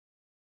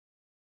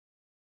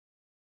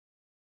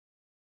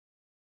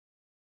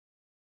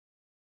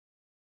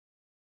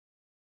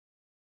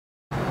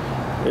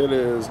It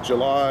is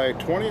July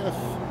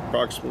 20th,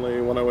 approximately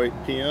 1:08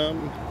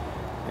 p.m.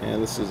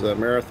 and this is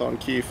Marathon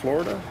Key,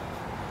 Florida.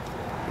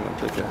 I'm going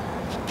to take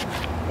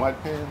a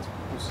wide pan so you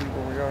can see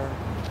where we are.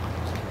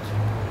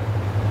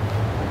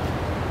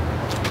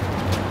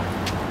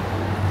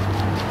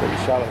 Take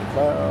a shot of the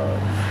cloud.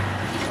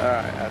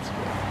 Alright, that's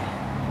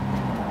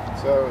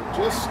good. So it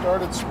just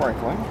started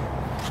sprinkling.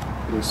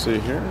 You can see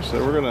here.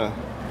 So we're going to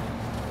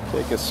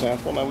take a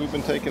sample. Now we've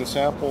been taking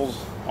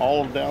samples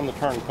all down the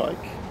turnpike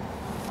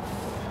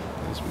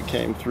as we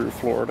came through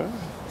Florida,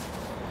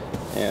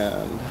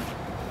 and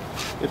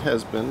it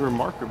has been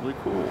remarkably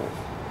cool.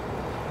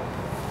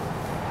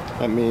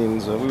 That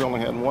means we only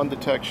had one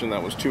detection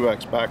that was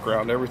 2x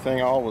background. Everything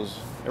else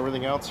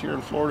here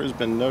in Florida has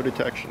been no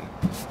detection.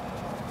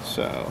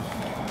 So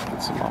get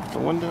some off the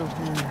window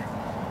here.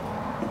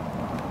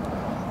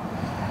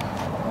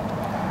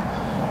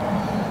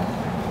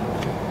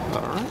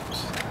 All right.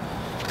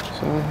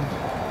 So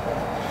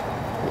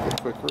take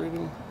a quick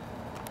reading.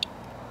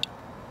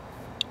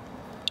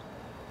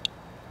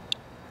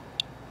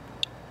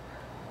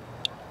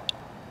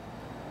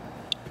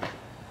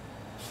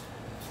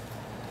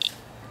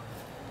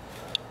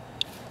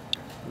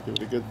 Give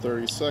it a good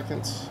 30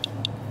 seconds.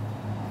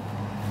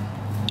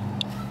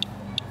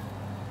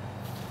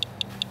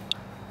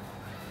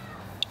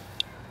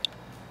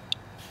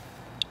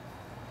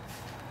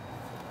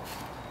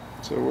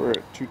 So we're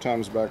at 2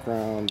 times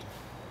background.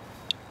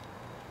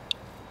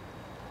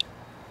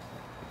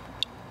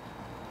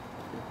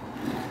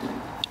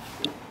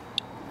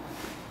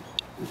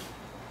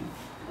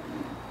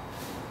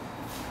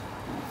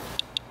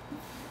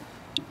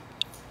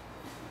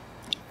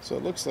 So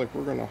it looks like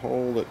we're going to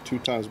hold at 2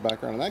 times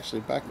background, and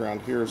actually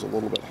background here is a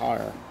little bit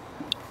higher.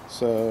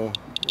 So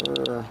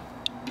we're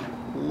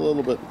a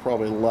little bit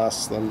probably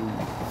less than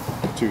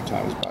 2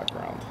 times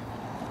background.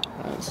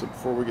 Alright, so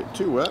before we get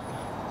too wet,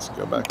 let's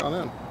go back on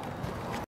in.